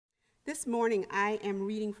This morning, I am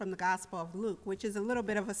reading from the Gospel of Luke, which is a little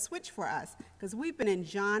bit of a switch for us, because we've been in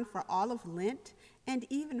John for all of Lent and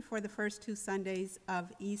even for the first 2 Sundays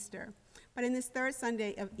of Easter. But in this third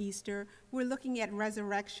Sunday of Easter, we're looking at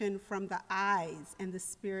resurrection from the eyes and the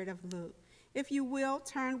spirit of Luke. If you will,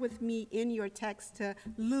 turn with me in your text to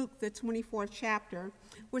Luke, the 24th chapter.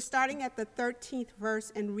 We're starting at the 13th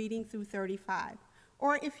verse and reading through 35.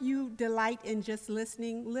 Or if you delight in just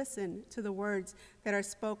listening, listen to the words that are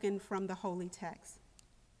spoken from the holy text.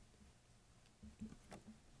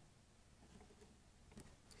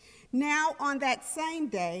 Now on that same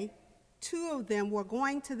day, 2 of them were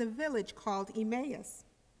going to the village called Emmaus,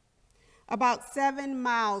 about 7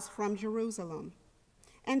 miles from Jerusalem,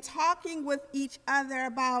 and talking with each other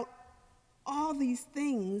about all these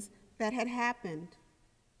things that had happened.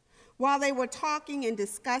 While they were talking and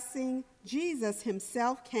discussing, Jesus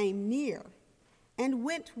himself came near and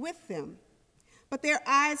went with them, but their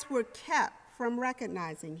eyes were kept from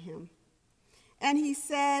recognizing him. And he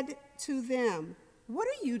said to them, "What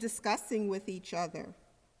are you discussing with each other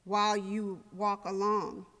while you walk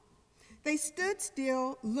along?" They stood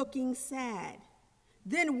still, looking sad.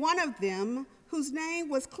 Then one of them, whose name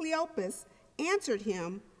was Cleopas, answered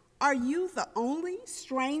him, "Are you the only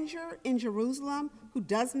stranger in Jerusalem who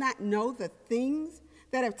does not know the things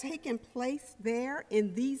that have taken place there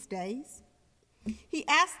in these days?" He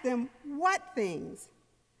asked them, "What things?"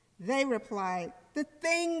 They replied, "The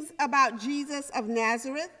things about Jesus of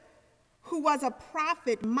Nazareth, who was a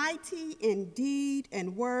prophet, mighty in deed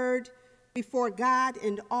and word before God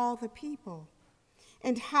and all the people,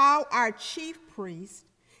 and how our chief priests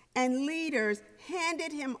and leaders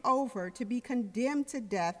handed him over to be condemned to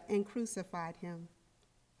death and crucified him.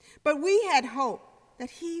 But we had hoped that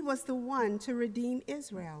he was the one to redeem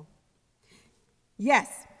Israel.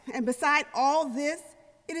 Yes, and beside all this,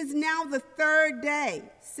 it is now the 3rd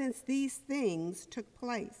day since these things took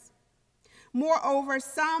place. Moreover,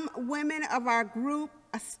 some women of our group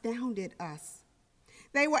astounded us.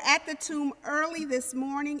 They were at the tomb early this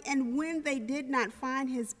morning, and when they did not find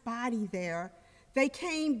his body there, they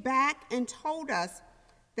came back and told us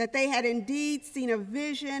that they had indeed seen a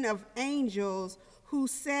vision of angels who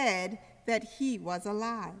said that he was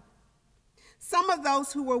alive. Some of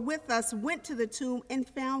those who were with us went to the tomb and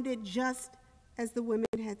found it just as the women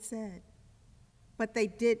had said, but they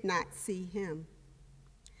did not see him."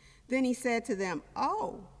 Then he said to them,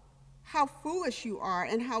 "Oh, how foolish you are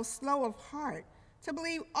and how slow of heart to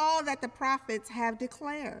believe all that the prophets have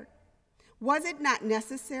declared. Was it not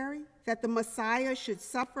necessary that the Messiah should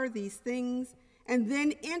suffer these things and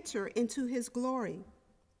then enter into his glory?"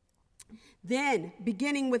 Then,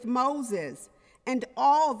 beginning with Moses and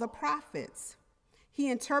all the prophets, he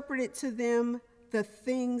interpreted to them the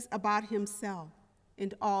things about himself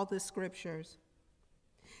in all the scriptures.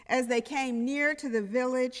 As they came near to the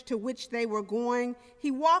village to which they were going, he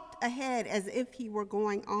walked ahead as if he were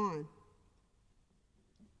going on.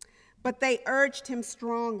 But they urged him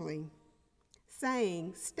strongly,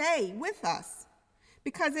 saying, "Stay with us,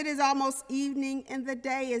 because it is almost evening and the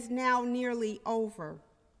day is now nearly over."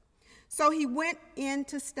 So he went in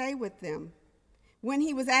to stay with them. When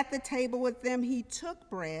he was at the table with them, he took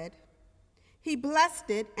bread, he blessed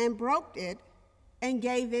it and broke it and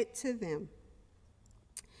gave it to them.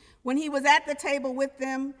 When he was at the table with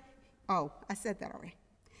them, I said that already.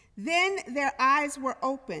 Then their eyes were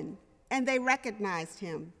opened and they recognized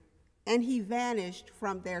him, and he vanished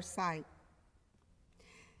from their sight.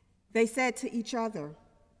 They said to each other,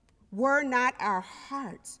 "Were not our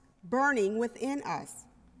hearts burning within us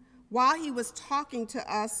while he was talking to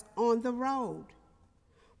us on the road,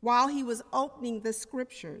 while he was opening the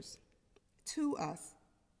scriptures to us?"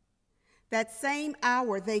 That same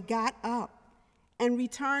hour they got up and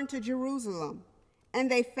returned to Jerusalem, and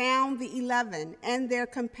they found the 11 and their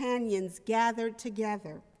companions gathered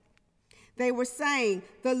together. They were saying,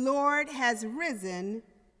 "The Lord has risen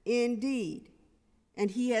indeed, and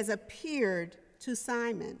he has appeared to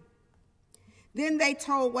Simon." Then they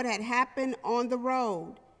told what had happened on the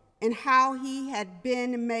road and how he had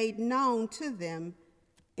been made known to them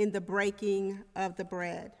in the breaking of the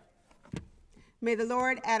bread. May the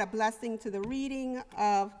Lord add a blessing to the reading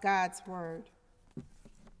of God's word.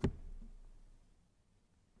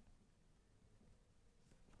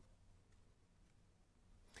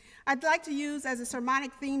 I'd like to use as a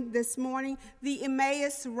sermonic theme this morning the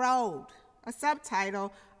Emmaus Road, a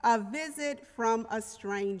subtitle, "A Visit from a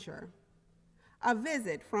Stranger." A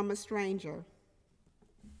visit from a stranger.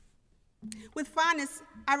 With fondness,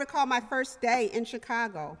 I recall my first day in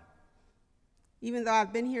Chicago. Even though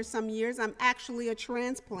I've been here some years, I'm actually a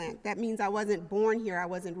transplant. That means I wasn't born here, I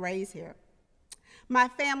wasn't raised here. My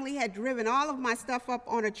family had driven all of my stuff up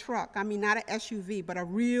on a truck. I mean, not an SUV, but a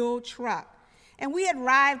real truck. And we had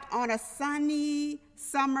arrived on a sunny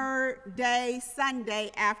summer day, Sunday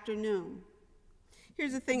afternoon.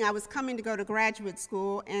 Here's the thing, I was coming to go to graduate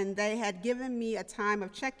school, and they had given me a time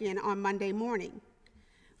of check-in on Monday morning.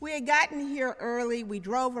 We had gotten here early. We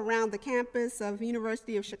drove around the campus of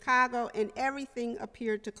University of Chicago, and everything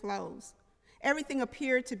appeared to close. Everything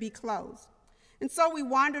appeared to be closed. And so we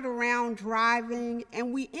wandered around driving,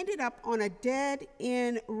 and we ended up on a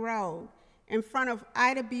dead-end road in front of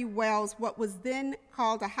Ida B. Wells, what was then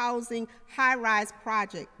called a housing high-rise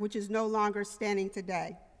project, which is no longer standing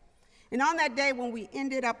today. And on that day when we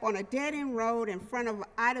ended up on a dead-end road in front of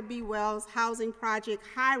Ida B. Wells housing project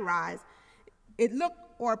high-rise, it looked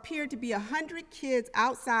or appeared to be 100 kids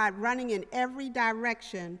outside running in every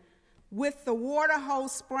direction with the water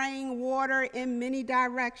hose spraying water in many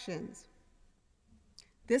directions.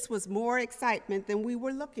 This was more excitement than we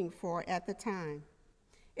were looking for at the time.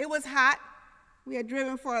 It was hot. We had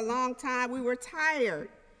driven for a long time. We were tired.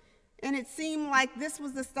 And it seemed like this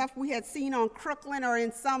was the stuff we had seen on Crooklyn or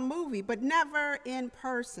in some movie, but never in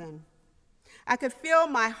person. I could feel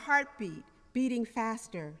my heartbeat beating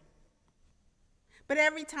faster. But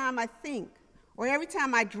every time I think, or every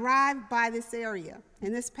time I drive by this area,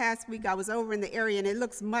 and this past week I was over in the area and it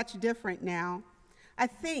looks much different now, I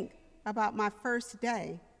think about my first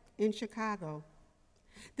day in Chicago.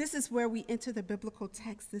 This is where we enter the biblical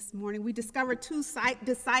text this morning. We discover two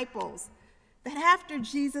disciples that after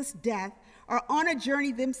Jesus' death are on a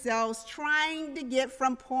journey themselves trying to get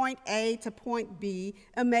from point A to point B,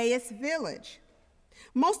 Emmaus village.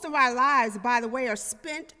 Most of our lives, by the way, are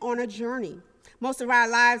spent on a journey. Most of our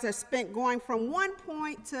lives are spent going from one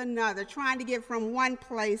point to another, trying to get from one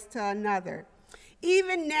place to another.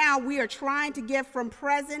 Even now, we are trying to get from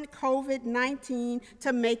present COVID-19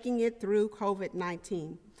 to making it through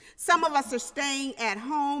COVID-19. Some of us are staying at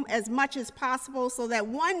home as much as possible so that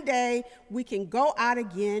one day we can go out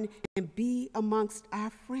again and be amongst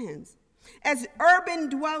our friends. As urban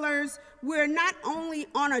dwellers, we're not only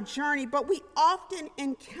on a journey, but we often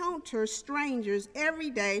encounter strangers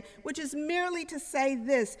every day, which is merely to say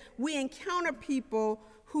this: we encounter people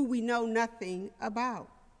who we know nothing about.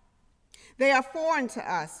 They are foreign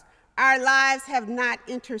to us. Our lives have not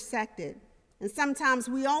intersected. And sometimes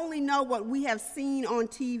we only know what we have seen on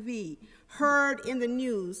TV, heard in the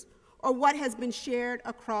news, or what has been shared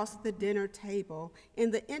across the dinner table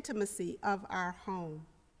in the intimacy of our home.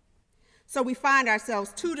 So we find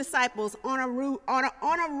ourselves two disciples on a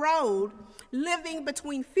road living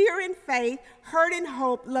between fear and faith, hurt and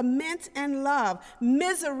hope, lament and love,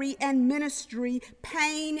 misery and ministry,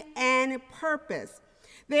 pain and purpose.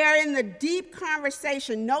 They are in the deep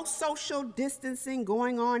conversation, no social distancing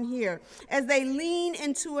going on here, as they lean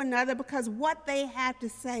into another because what they have to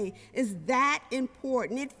say is that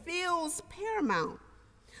important. It feels paramount.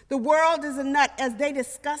 The world is a nut as they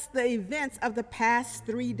discuss the events of the past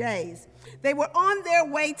 3 days. They were on their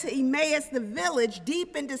way to Emmaus, the village,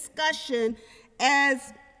 deep in discussion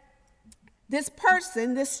as this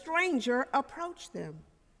person, this stranger, approached them.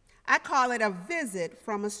 I call it a visit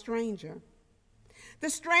from a stranger. The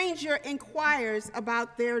stranger inquires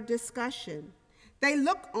about their discussion. They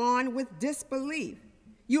look on with disbelief.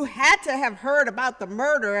 You had to have heard about the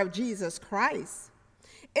murder of Jesus Christ.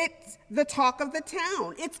 It's the talk of the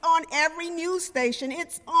town. It's on every news station.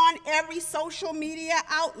 It's on every social media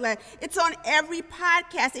outlet. It's on every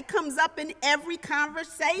podcast. It comes up in every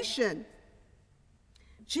conversation.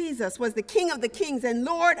 Jesus was the King of the kings and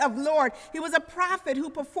Lord of lords. He was a prophet who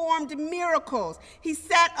performed miracles. He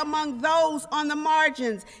sat among those on the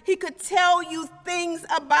margins. He could tell you things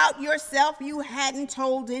about yourself you hadn't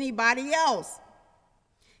told anybody else.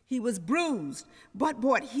 He was bruised, but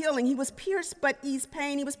brought healing. He was pierced, but eased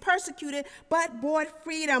pain. He was persecuted, but brought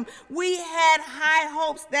freedom. We had high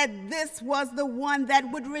hopes that this was the one that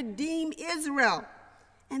would redeem Israel,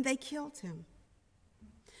 and they killed him.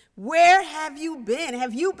 Where have you been?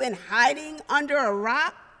 Have you been hiding under a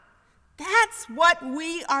rock? That's what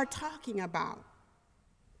we are talking about.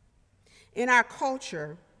 In our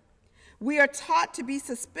culture, we are taught to be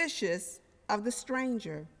suspicious of the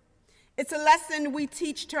stranger. It's a lesson we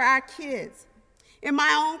teach to our kids. In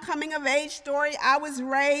my own coming-of-age story, I was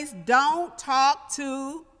raised, don't talk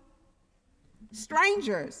to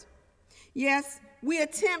strangers. Yes, we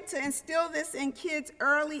attempt to instill this in kids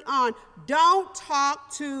early on. Don't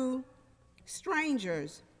talk to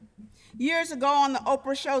strangers. Years ago on the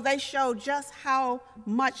Oprah show, they showed just how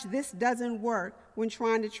much this doesn't work when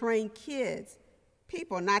trying to train kids,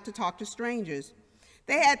 people, not to talk to strangers.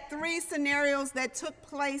 They had 3 scenarios that took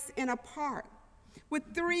place in a park.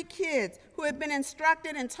 with 3 kids who had been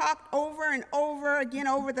instructed and talked over and over again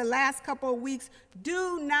over the last couple of weeks,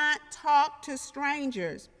 do not talk to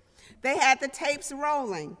strangers. They had the tapes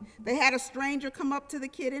rolling. They had a stranger come up to the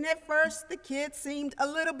kid, and at first the kid seemed a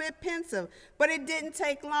little bit pensive, but it didn't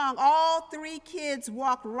take long. All 3 kids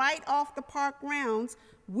walked right off the park grounds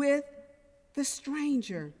with the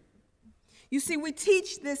stranger. You see, we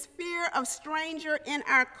teach this fear of stranger in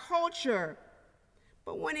our culture,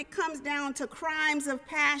 but when it comes down to crimes of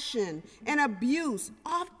passion and abuse,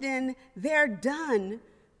 often they're done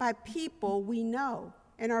by people we know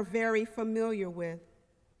and are very familiar with.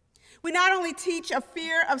 We not only teach a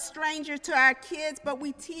fear of strangers to our kids, but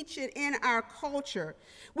we teach it in our culture.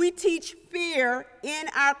 We teach fear in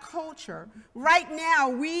our culture. Right now,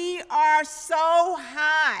 we are so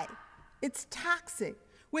high, it's toxic,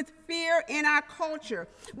 with fear in our culture.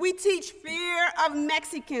 We teach fear of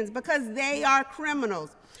Mexicans because they are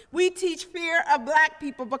criminals. We teach fear of Black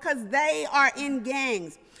people because they are in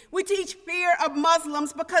gangs. We teach fear of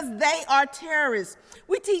Muslims because they are terrorists.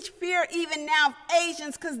 We teach fear even now of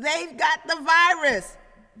Asians because they've got the virus.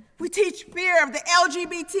 We teach fear of the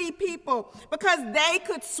LGBT people because they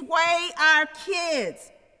could sway our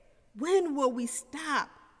kids. When will we stop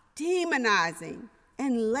demonizing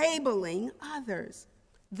and labeling others?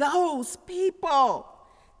 Those people,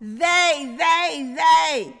 they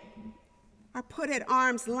are put at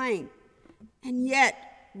arm's length, and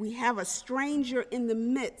yet we have a stranger in the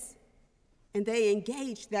midst, and they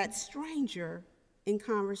engage that stranger in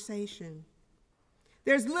conversation.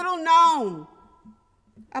 There's little known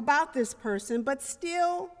about this person, but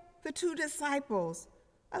still the 2 disciples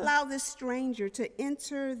allow this stranger to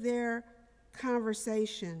enter their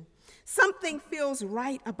conversation. Something feels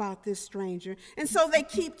right about this stranger, and so they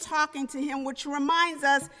keep talking to him, which reminds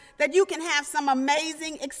us that you can have some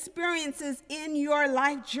amazing experiences in your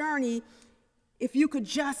life journey if you could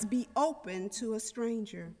just be open to a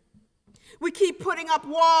stranger. We keep putting up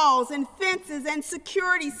walls and fences and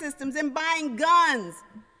security systems and buying guns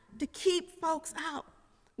to keep folks out,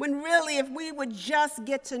 when really if we would just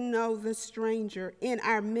get to know the stranger in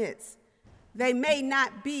our midst, they may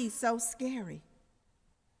not be so scary.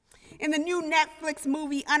 In the new Netflix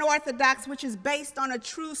movie Unorthodox, which is based on a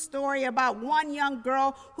true story about one young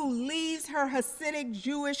girl who leaves her Hasidic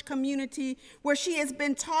Jewish community where she has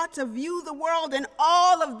been taught to view the world and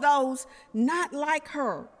all of those not like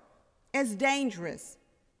her as dangerous,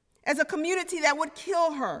 as a community that would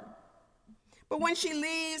kill her. But when she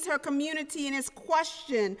leaves her community and is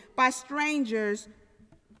questioned by strangers,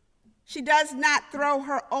 she does not throw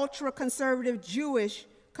her ultra-conservative Jewish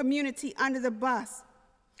community under the bus.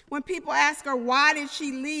 When people ask her, why did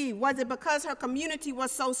she leave? Was it because her community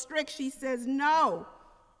was so strict? She says, no,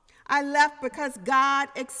 I left because God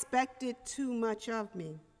expected too much of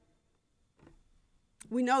me.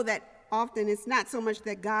 We know that often it's not so much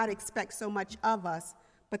that God expects so much of us,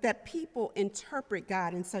 but that people interpret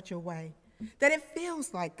God in such a way that it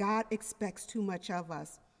feels like God expects too much of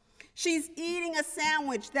us. She's eating a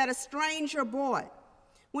sandwich that a stranger bought.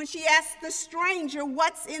 When she asks the stranger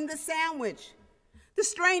what's in the sandwich, the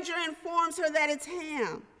stranger informs her that it's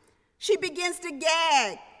ham. She begins to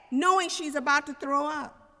gag, knowing she's about to throw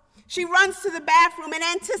up. She runs to the bathroom in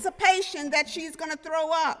anticipation that she's going to throw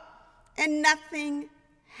up, and nothing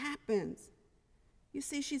happens. You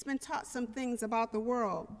see, she's been taught some things about the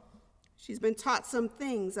world. She's been taught some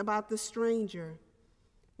things about the stranger.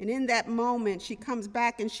 And in that moment, she comes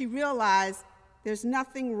back and she realizes there's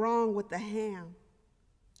nothing wrong with the ham,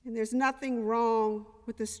 and there's nothing wrong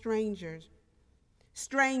with the strangers.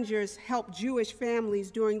 Strangers helped Jewish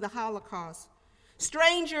families during the Holocaust.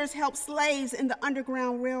 Strangers helped slaves in the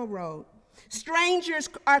Underground Railroad. Strangers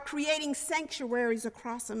are creating sanctuaries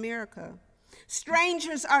across America.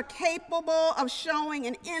 Strangers are capable of showing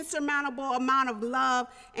an insurmountable amount of love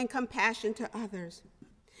and compassion to others.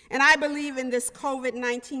 And I believe in this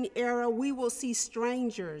COVID-19 era, we will see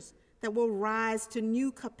strangers that will rise to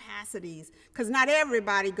new capacities, because not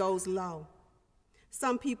everybody goes low.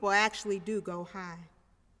 Some people actually do go high.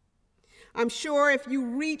 I'm sure if you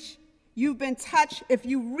reach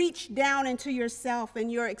down into yourself and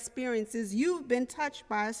your experiences, you've been touched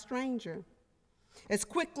by a stranger. As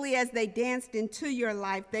quickly as they danced into your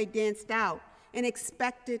life, they danced out and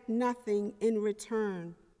expected nothing in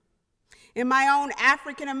return. In my own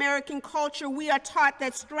African American culture, we are taught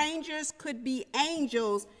that strangers could be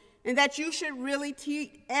angels and that you should really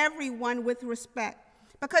treat everyone with respect,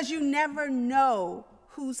 because you never know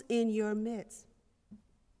who's in your midst.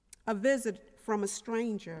 A visit from a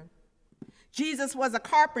stranger Jesus was a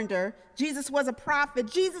carpenter. Jesus was a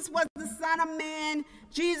prophet. Jesus was the Son of Man.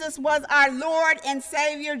 Jesus was our Lord and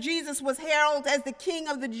Savior. Jesus was heralded as the King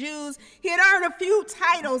of the Jews. He had earned a few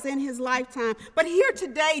titles in his lifetime. But here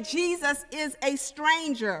today, Jesus is a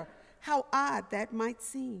stranger. How odd that might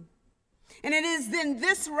seem. And it is in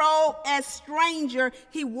this role as stranger,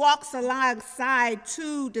 he walks alongside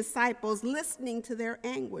two disciples, listening to their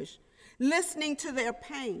anguish, listening to their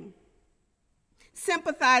pain,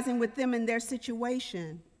 sympathizing with them in their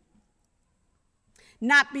situation.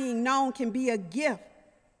 Not being known can be a gift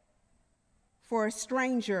for a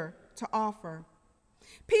stranger to offer.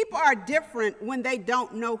 People are different when they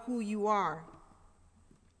don't know who you are.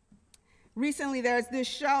 Recently, there's this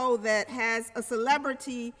show that has a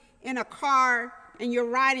celebrity in a car and you're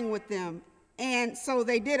riding with them. And so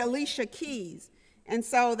they did Alicia Keys. And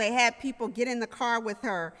so they had people get in the car with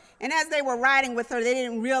her. And as they were riding with her, they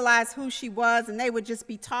didn't realize who she was, and they would just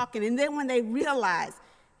be talking. And then when they realized,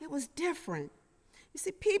 it was different. You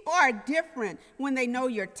see, people are different when they know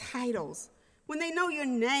your titles, when they know your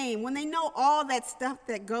name, when they know all that stuff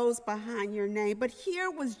that goes behind your name. But here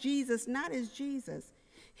was Jesus, not as Jesus.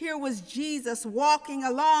 Here was Jesus walking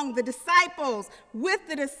along the disciples, with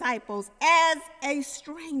the disciples, as a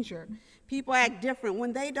stranger. People act different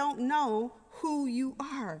when they don't know who you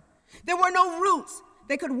are. There were no roots.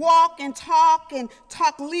 They could walk and talk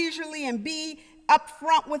leisurely and be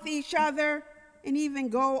upfront with each other and even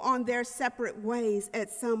go on their separate ways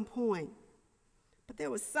at some point. But there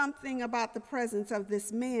was something about the presence of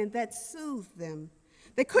this man that soothed them.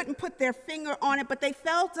 They couldn't put their finger on it, but they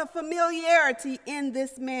felt a familiarity in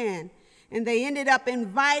this man, and they ended up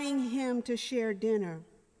inviting him to share dinner.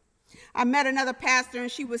 I met another pastor,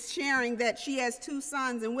 and she was sharing that she has 2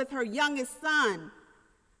 sons, and with her youngest son,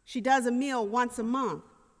 she does a meal once a month.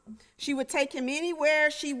 She would take him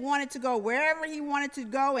anywhere she wanted to go, wherever he wanted to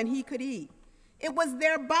go, and he could eat. It was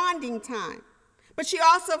their bonding time. But she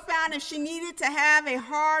also found if she needed to have a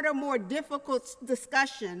harder, more difficult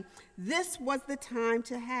discussion, this was the time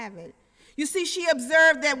to have it. You see, she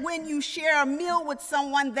observed that when you share a meal with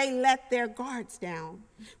someone, they let their guards down.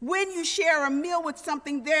 When you share a meal with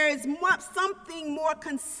something, there is something more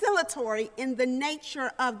conciliatory in the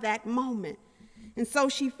nature of that moment. And so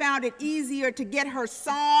she found it easier to get her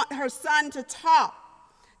son to talk,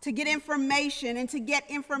 to get information, and to get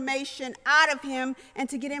information out of him, and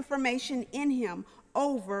to get information in him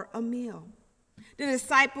over a meal. The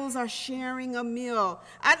disciples are sharing a meal.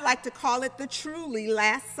 I'd like to call it the truly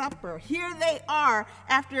Last Supper. Here they are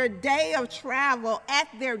after a day of travel at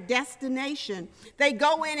their destination. They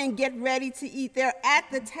go in and get ready to eat. They're at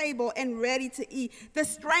the table and ready to eat. The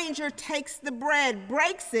stranger takes the bread,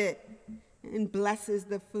 breaks it, and blesses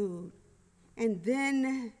the food. And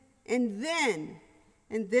then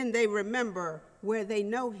they remember where they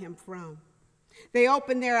know him from. They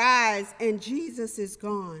open their eyes, and Jesus is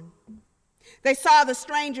gone. They saw the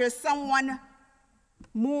stranger as someone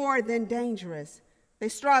more than dangerous. They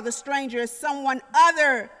saw the stranger as someone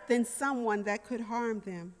other than someone that could harm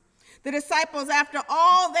them. The disciples, after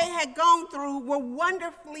all they had gone through, were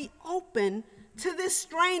wonderfully open to this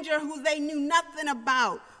stranger who they knew nothing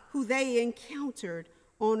about, who they encountered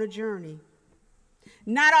on a journey.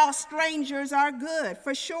 Not all strangers are good,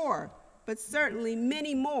 for sure, but certainly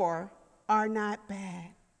many more are not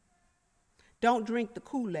bad. Don't drink the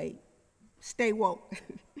Kool-Aid. Stay woke.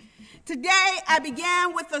 Today, I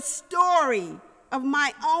began with a story of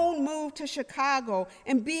my own move to Chicago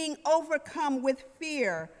and being overcome with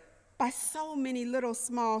fear by so many little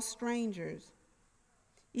small strangers.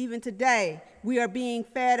 Even today, we are being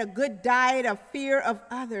fed a good diet of fear of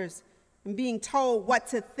others and being told what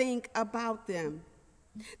to think about them.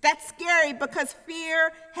 That's scary because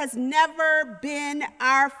fear has never been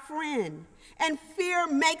our friend, and fear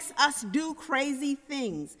makes us do crazy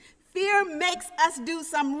things. Fear makes us do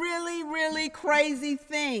some really, really crazy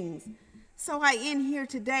things. So I end here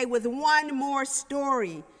today with one more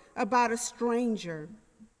story about a stranger.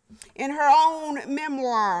 In her own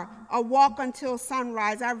memoir, A Walk Until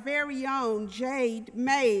Sunrise, our very own Jade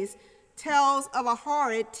Mays tells of a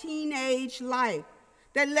horrid teenage life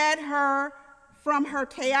that led her from her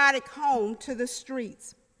chaotic home to the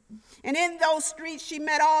streets. And in those streets, she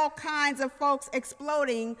met all kinds of folks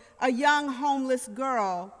exploiting a young homeless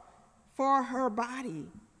girl for her body.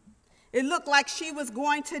 It looked like she was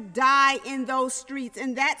going to die in those streets,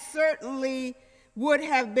 and that certainly would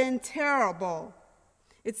have been terrible.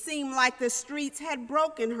 It seemed like the streets had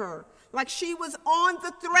broken her, like she was on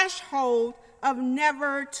the threshold of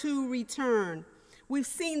never to return. We've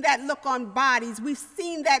seen that look on bodies. We've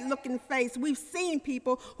seen that look in face. We've seen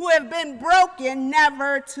people who have been broken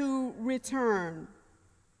never to return.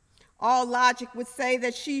 All logic would say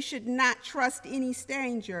that she should not trust any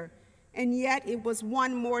stranger, and yet it was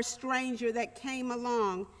one more stranger that came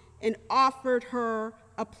along and offered her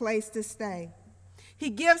a place to stay. He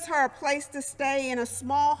gives her a place to stay in a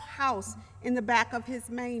small house in the back of his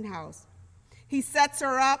main house. He sets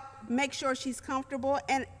her up, makes sure she's comfortable,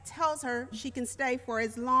 and tells her she can stay for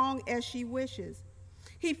as long as she wishes.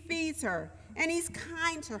 He feeds her, and he's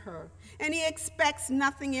kind to her, and he expects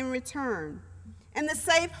nothing in return. And the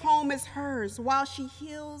safe home is hers while she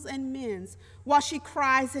heals and mends, while she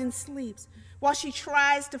cries and sleeps, while she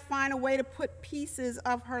tries to find a way to put pieces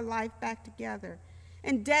of her life back together.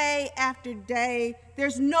 And day after day,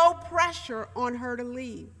 there's no pressure on her to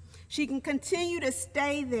leave. She can continue to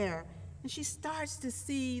stay there, and she starts to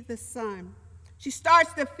see the sun. She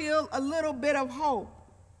starts to feel a little bit of hope.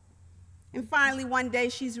 And finally, one day,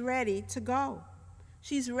 she's ready to go.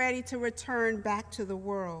 She's ready to return back to the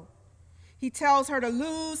world. He tells her to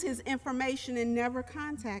lose his information and never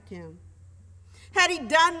contact him. Had he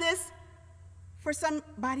done this for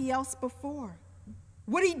somebody else before?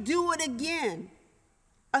 Would he do it again?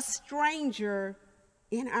 A stranger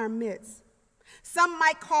in our midst. Some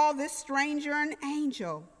might call this stranger an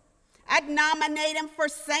angel. I'd nominate him for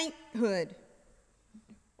sainthood,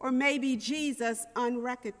 or maybe Jesus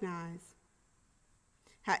unrecognized.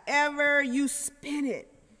 However you spin it,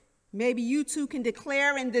 maybe you too can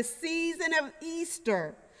declare in this season of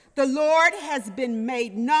Easter, the Lord has been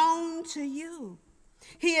made known to you.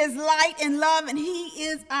 He is light and love, and he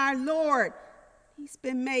is our Lord. He's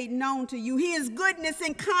been made known to you. He is goodness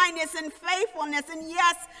and kindness and faithfulness. And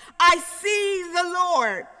yes, I see the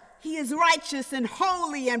Lord. He is righteous and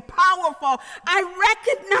holy and powerful. I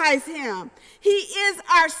recognize him. He is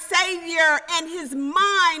our Savior, and his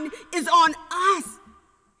mind is on us.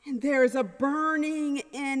 And there is a burning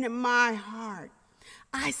in my heart.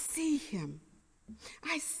 I see him.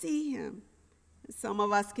 I see him. Some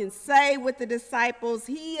of us can say with the disciples,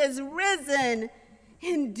 he is risen.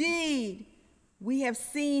 Indeed, we have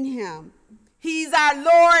seen him. He's our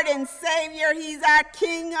Lord and Savior. He's our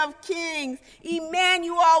King of Kings,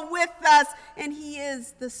 Emmanuel with us, and he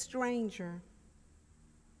is the stranger.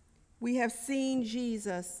 We have seen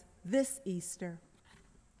Jesus this Easter.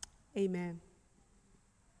 Amen.